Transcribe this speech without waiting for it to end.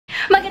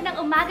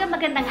umaga,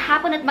 magandang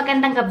hapon at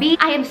magandang gabi.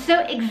 I am so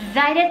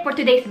excited for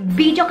today's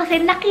video kasi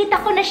nakita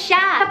ko na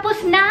siya.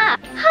 Tapos na!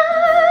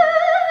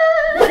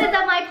 What is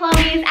up, my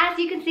ponies? As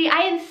you can see,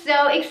 I am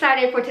so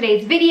excited for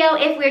today's video.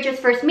 If we're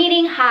just first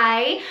meeting,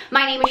 hi,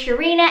 my name is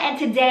Sharina, and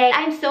today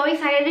I'm so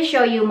excited to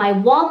show you my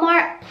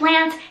Walmart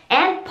plant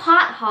and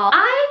pot haul.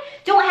 I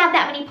don't have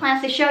that many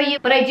plants to show you,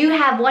 but I do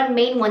have one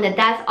main one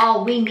that's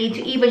all we need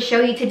to even show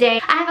you today.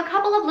 I have a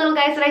couple of little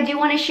guys that I do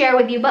want to share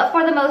with you, but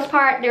for the most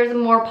part, there's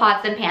more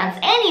pots and pans.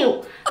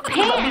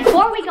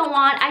 Before we go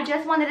on, I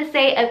just wanted to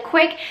say a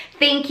quick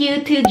thank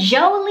you to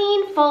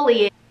Jolene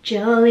Foliage.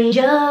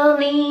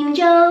 Jolene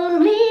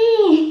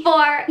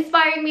for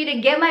inspiring me to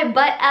get my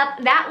butt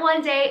up that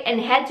one day and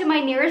head to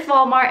my nearest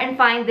Walmart and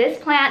find this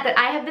plant that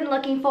I have been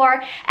looking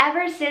for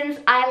ever since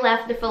I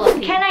left the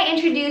Philippines. Can I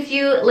introduce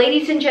you,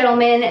 ladies and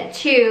gentlemen,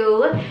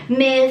 to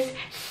Miss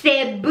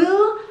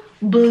CEBU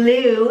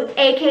Blue,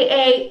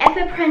 aka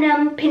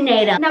Epiprenum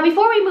pinnata. Now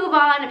before we move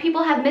on,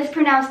 people have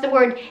mispronounced the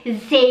word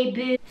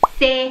CEBU,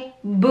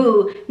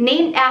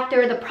 named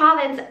after the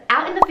province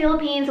out in the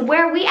Philippines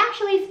where we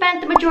actually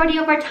spent the majority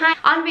of our time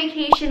on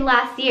vacation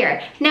last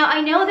year. Now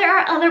I know there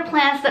are other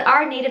plants that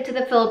are native to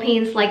the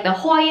Philippines like the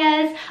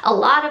Hoyas, a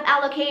lot of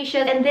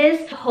allocations, and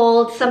this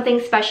holds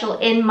something special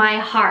in my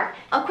heart.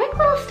 A quick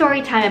little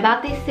story time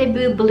about this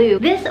CEBU Blue.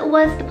 This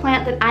was the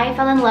plant that I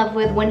fell in love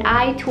with when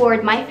I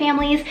toured my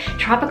family's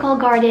tropical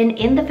garden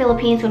in the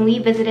Philippines when we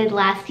visited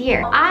last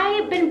year.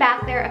 I've been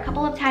back there a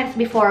couple of times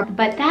before,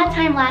 but that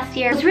time last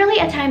year was really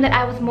a time that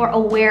I was more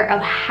aware of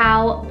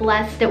how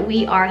blessed that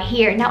we are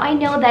here. Now I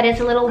know that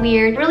it's a little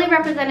weird. It really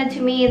represented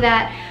to me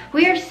that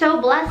we are so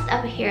blessed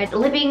up here,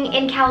 living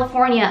in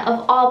California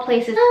of all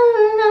places.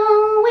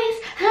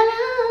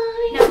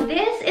 Now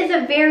this is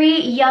a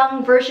very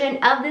young version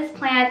of this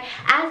plant.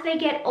 As they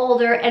get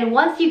older, and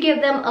once you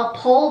give them a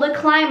pole to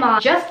climb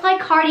on, just like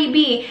Cardi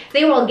B,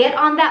 they will get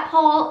on that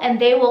pole and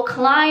they will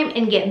climb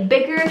and get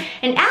bigger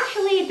and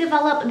actually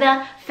develop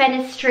the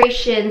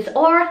fenestrations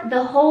or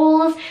the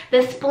holes,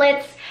 the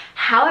splits,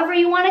 however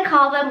you want to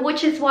call them,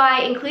 which is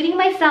why, including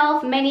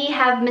myself, many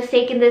have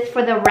mistaken this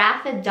for the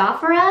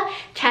Rhaphidophora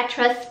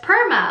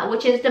tetrasperma,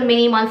 which is the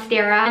mini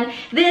monstera. And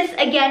this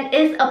again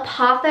is a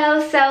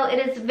pothos, so it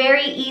is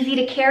very easy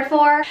to care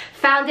for.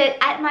 Found it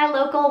at my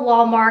local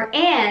Walmart,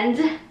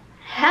 and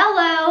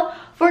hello,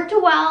 for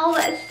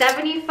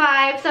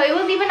 $12.75. So it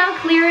was even on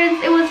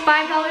clearance. It was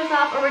 $5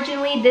 off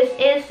originally. This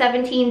is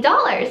 $17.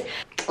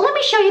 Let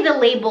me show you the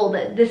label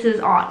that this is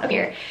on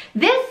here.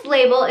 This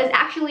label is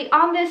actually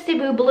on this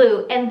CEBU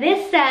Blue, and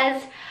this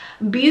says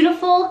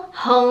beautiful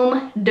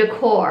home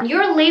decor.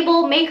 Your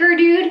label maker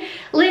dude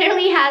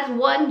literally has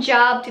one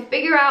job to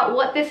figure out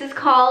what this is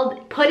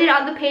called, put it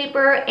on the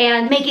paper,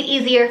 and make it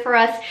easier for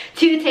us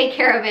to take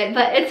care of it.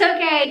 But it's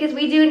okay because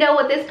we do know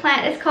what this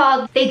plant is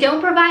called. They don't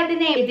provide the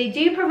name. What they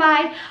do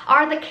provide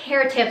are the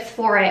care tips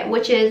for it,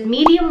 which is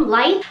medium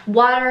light,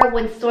 water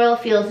when soil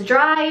feels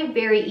dry,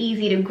 very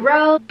easy to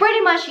grow.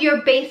 Pretty much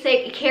your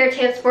basic care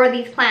tips for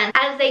these plants.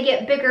 As they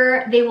get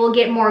bigger, they will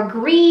get more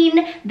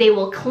green, they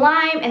will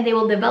climb, and they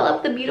will develop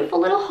the beautiful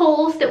little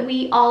holes that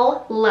we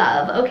all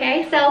love.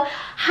 Okay, so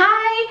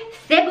hi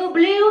CEBU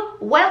Blue,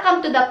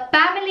 welcome to the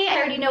family. I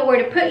already know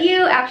where to put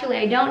you. Actually,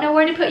 I don't know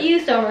where to put you,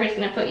 so we're just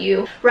gonna put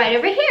you right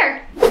over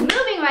here.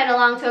 Moving right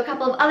along to a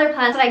couple of other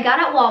plants that I got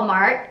at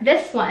Walmart.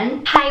 This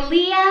one,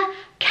 Pilea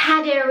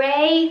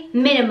Cadierei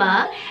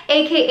Minima,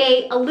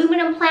 aka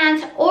aluminum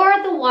plant,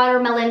 or the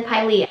watermelon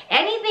Pilea.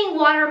 Anything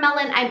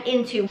watermelon I'm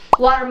into.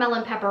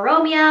 Watermelon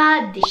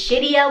peperomia,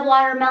 Dischidia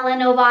watermelon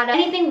ovata,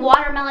 anything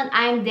watermelon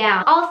I'm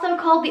down. Also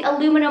called the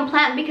aluminum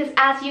plant because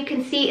as you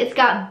can see, it's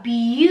got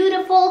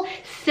beautiful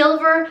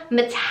silver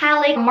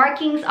metallic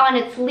markings on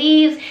its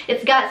leaves.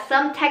 It's got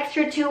some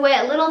texture to it,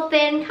 a little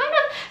thin, kind of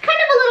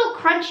a little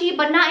crunchy,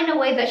 but not in a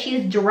way that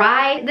she's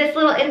dry. This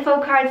little info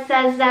card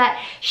says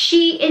that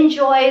she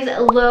enjoys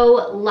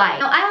low light.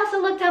 Now I also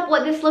looked up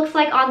what this looks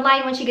like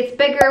online when she gets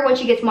bigger, when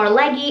she gets more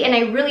leggy, and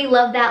I really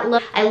love that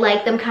look. I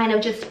like them kind of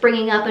just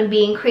springing up and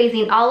being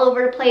crazy and all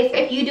over the place.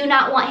 If you do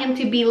not want him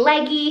to be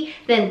leggy,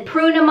 then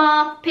prune him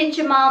off, pinch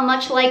him off,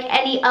 much like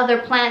any other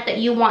plant that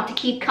you want to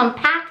keep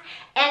compact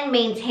and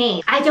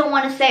maintain. I don't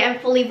want to say I'm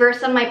fully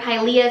versed on my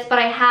Pileas, but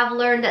I have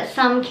learned that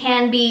some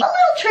can be a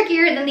little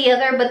trickier than the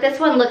other, but this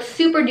one looks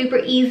super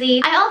duper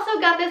easy. I also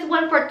got this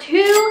one for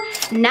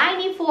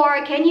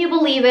 $2.94. Can you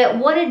believe it?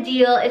 What a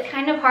deal. It's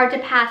kind of hard to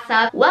pass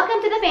up.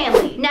 Welcome to the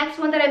family. Next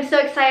one that I'm so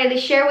excited to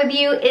share with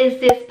you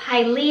is this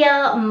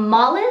Pilea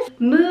mollis,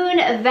 Moon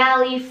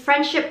Valley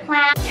friendship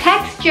plant.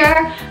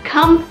 Texture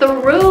come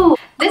through.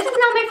 This is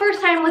not my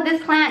first time again with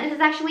this plant. This is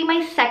actually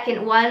my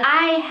second one.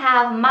 I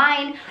have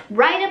mine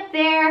right up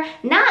there,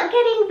 not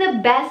getting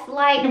the best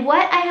light.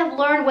 What I have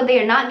learned when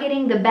they are not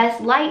getting the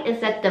best light is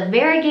that the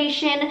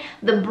variegation,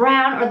 the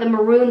brown or the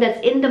maroon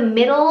that's in the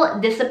middle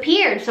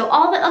disappeared. So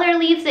all the other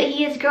leaves that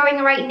he is growing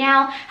right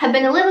now have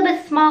been a little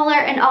bit smaller,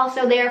 and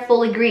also they are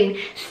fully green.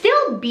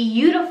 Still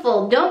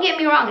beautiful, don't get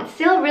me wrong, it's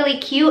still really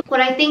cute.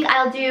 What I think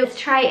I'll do is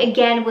try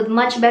again with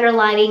much better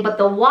lighting, but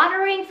the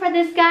watering for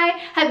this guy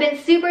have been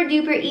super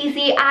duper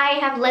easy. I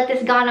have let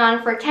this gone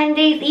on for 10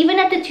 days, even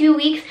at the 2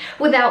 weeks,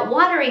 without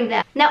watering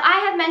them. Now I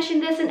have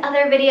mentioned this in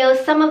other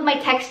videos, some of my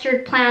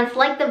textured plants,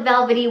 like the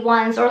velvety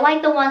ones or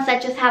like the ones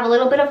that just have a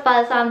little bit of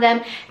fuzz on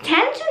them,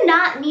 tend to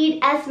not need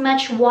as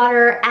much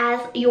water as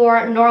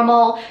your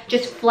normal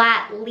just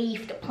flat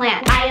leafed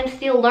plant. I am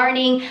still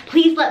learning.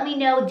 Please let me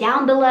know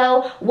down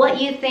below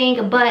what you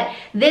think, but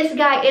this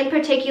guy in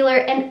particular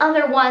and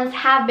other ones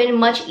have been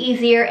much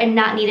easier and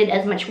not needed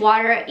as much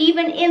water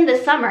even in the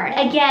summer.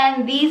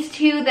 Again, these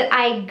two that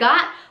I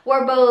got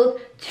were both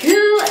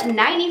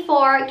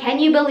 $2.94. Can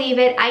you believe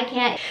it? I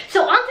can't.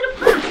 So onto the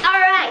pots. All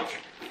right,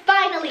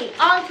 finally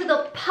onto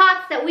the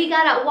pots that we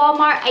got at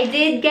Walmart. I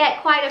did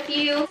get quite a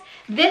few.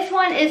 This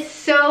one is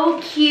so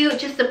cute,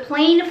 just a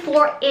plain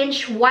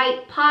 4-inch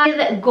white pot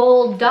with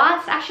gold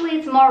dots. Actually,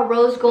 it's more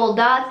rose gold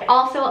dots. It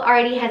also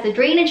already has a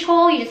drainage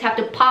hole. You just have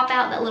to pop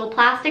out that little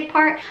plastic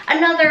part.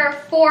 Another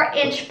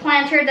 4-inch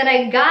planter that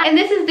I got, and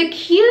this is the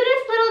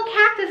cutest little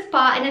cactus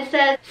pot, and it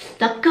says,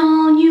 "Stuck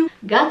on you,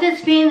 got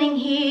this feeling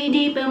here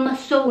deep in my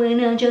soul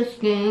and I just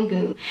can't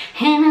go,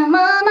 and I'm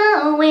on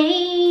my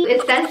way."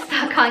 It says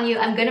 "Stuck on you."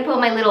 I'm gonna put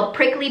my little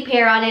prickly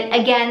pear on it.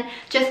 Again,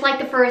 just like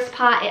the first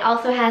pot, it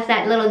also has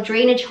that little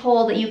drainage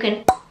hole that you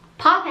can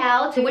pop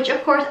out, which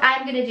of course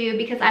I'm gonna do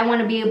because I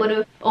want to be able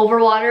to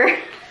overwater.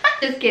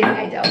 Just kidding,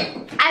 I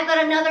don't. I've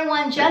got another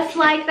one just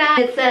like that.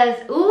 It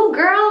says, "Ooh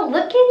girl,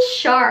 looking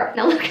sharp."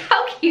 Now look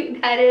how cute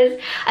that is.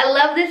 I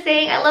love this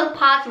saying. I love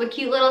pots with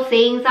cute little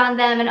sayings on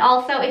them. And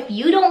also, if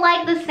you don't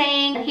like the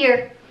saying,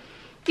 here,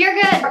 you're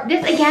good.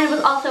 This again was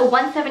also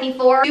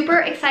 $174. Super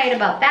excited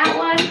about that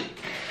one.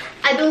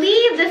 I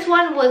believe this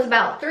one was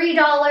about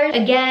 $3.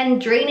 Again,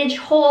 drainage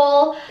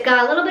hole.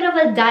 Got a little bit of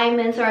a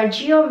diamond or a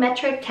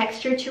geometric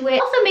texture to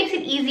it. Also makes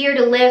it easier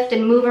to lift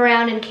and move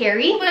around and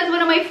carry. That's one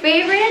of my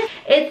favorites.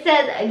 It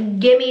says,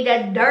 "Gimme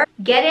that dirt."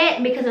 Get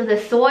it? Because of the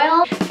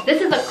soil.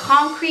 This is a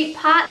concrete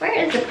pot. Where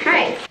is the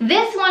price?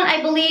 This one I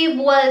believe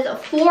was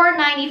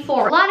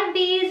 $4.94. A lot of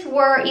these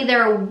were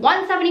either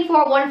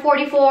 $174,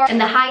 $144,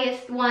 and the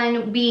highest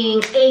one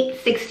being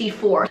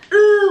 $8.64.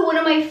 Ooh, one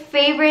of my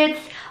favorites.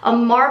 A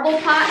marble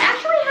pot. I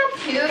actually have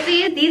two of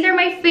these. These are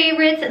my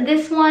favorites.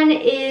 This one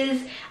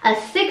is a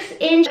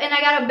 6-inch, and I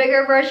got a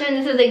bigger version.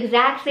 This is the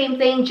exact same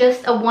thing,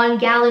 just a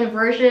 1-gallon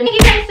version. Thank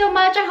you guys so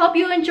much. I hope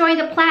you enjoyed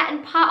the plant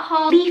and pot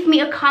haul. Leave me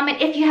a comment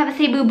if you have a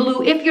CEBU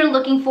Blue, if you're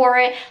looking for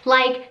it.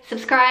 Like,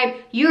 subscribe.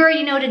 You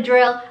already know the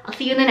drill. I'll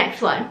see you in the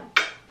next one.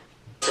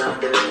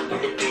 Dalagang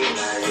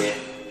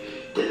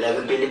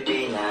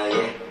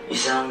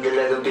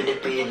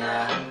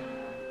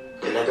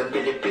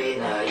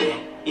Pilipina,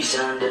 yeah.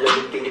 Isang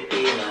dalagang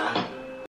Pilipina.